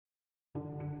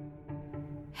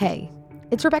Hey,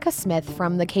 it's Rebecca Smith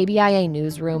from the KBIA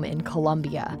newsroom in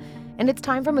Columbia, and it's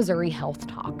time for Missouri Health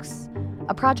Talks,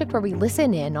 a project where we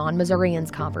listen in on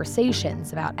Missourians'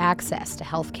 conversations about access to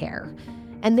health care.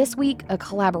 And this week, a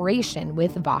collaboration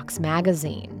with Vox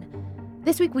Magazine.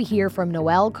 This week, we hear from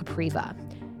Noelle Kopriva.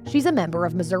 She's a member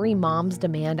of Missouri Moms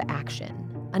Demand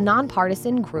Action, a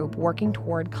nonpartisan group working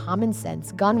toward common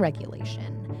sense gun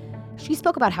regulation. She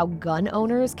spoke about how gun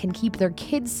owners can keep their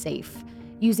kids safe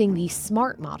using the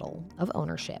SMART model of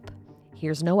ownership.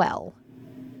 Here's Noelle.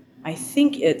 I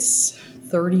think it's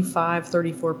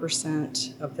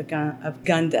 34% of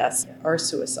gun deaths are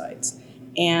suicides.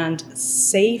 And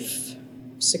safe,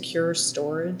 secure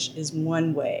storage is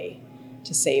one way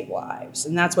to save lives.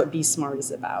 And that's what Be Smart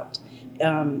is about.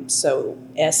 So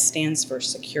S stands for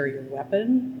secure your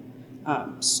weapon.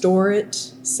 Store it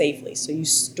safely. So you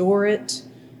store it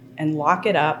and lock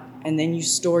it up, and then you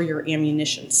store your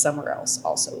ammunition somewhere else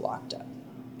also locked up.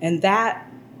 And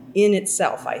that in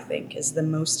itself, I think, is the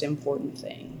most important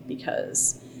thing,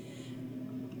 because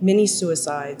many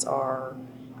suicides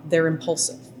they're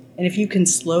impulsive. And if you can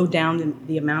slow down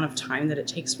the amount of time that it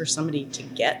takes for somebody to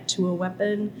get to a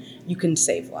weapon, you can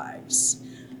save lives.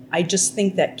 I just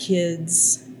think that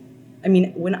kids,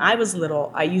 when I was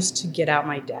little, I used to get out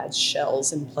my dad's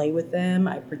shells and play with them.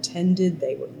 I pretended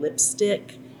they were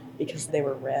lipstick because they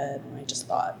were red, and I just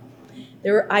thought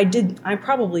I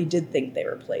probably did think they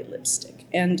were play lipstick.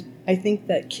 And I think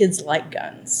that kids like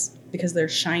guns because they're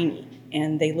shiny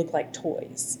and they look like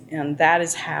toys. And that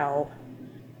is how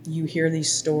you hear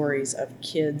these stories of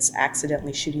kids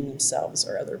accidentally shooting themselves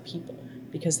or other people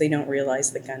because they don't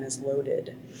realize the gun is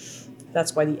loaded.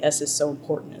 That's why the S is so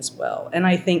important as well. And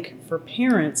I think for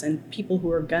parents and people who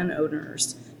are gun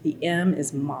owners, the M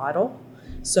is model.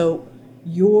 So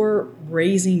you're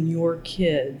raising your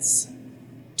kids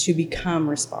to become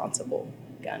responsible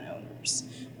gun owners.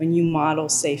 When you model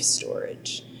safe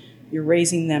storage, you're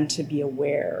raising them to be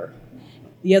aware.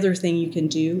 The other thing you can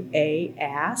do,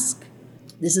 ask.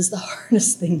 This is the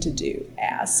hardest thing to do,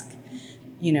 ask.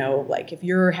 Like if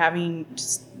you're having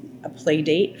a play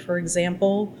date, for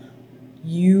example,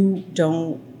 you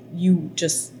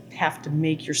just have to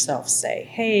make yourself say,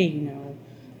 hey,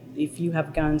 if you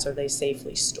have guns, are they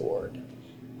safely stored?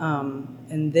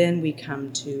 And then we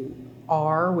come to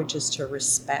R, which is to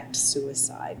respect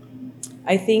suicide.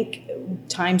 I think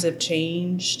times have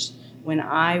changed. When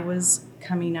I was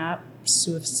coming up,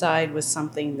 suicide was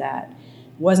something that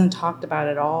wasn't talked about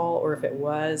at all, or if it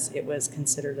was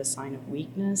considered a sign of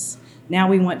weakness. Now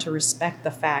we want to respect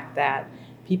the fact that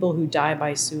people who die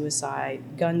by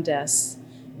suicide, gun deaths,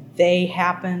 they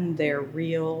happen, they're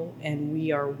real, and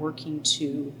we are working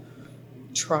to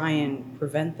try and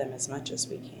prevent them as much as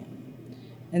we can.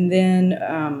 And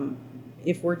then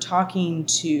if we're talking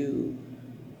to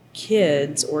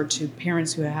kids or to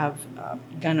parents who have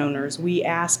gun owners, we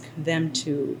ask them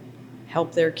to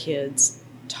help their kids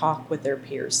talk with their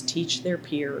peers, teach their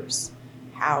peers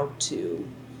how to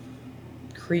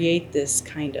create this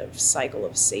kind of cycle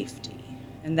of safety.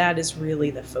 And that is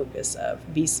really the focus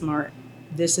of Be Smart.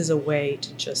 This is a way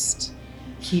to just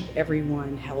keep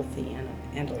everyone healthy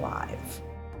and alive.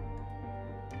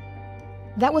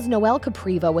 That was Noelle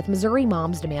Kopriva with Missouri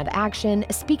Moms Demand Action,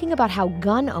 speaking about how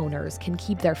gun owners can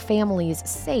keep their families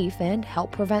safe and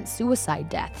help prevent suicide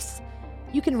deaths.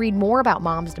 You can read more about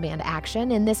Moms Demand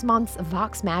Action in this month's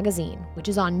Vox Magazine, which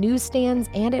is on newsstands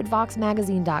and at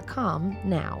voxmagazine.com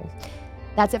now.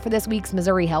 That's it for this week's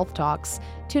Missouri Health Talks.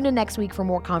 Tune in next week for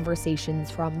more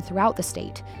conversations from throughout the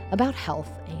state about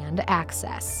health and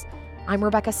access. I'm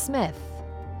Rebecca Smith.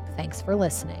 Thanks for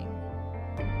listening.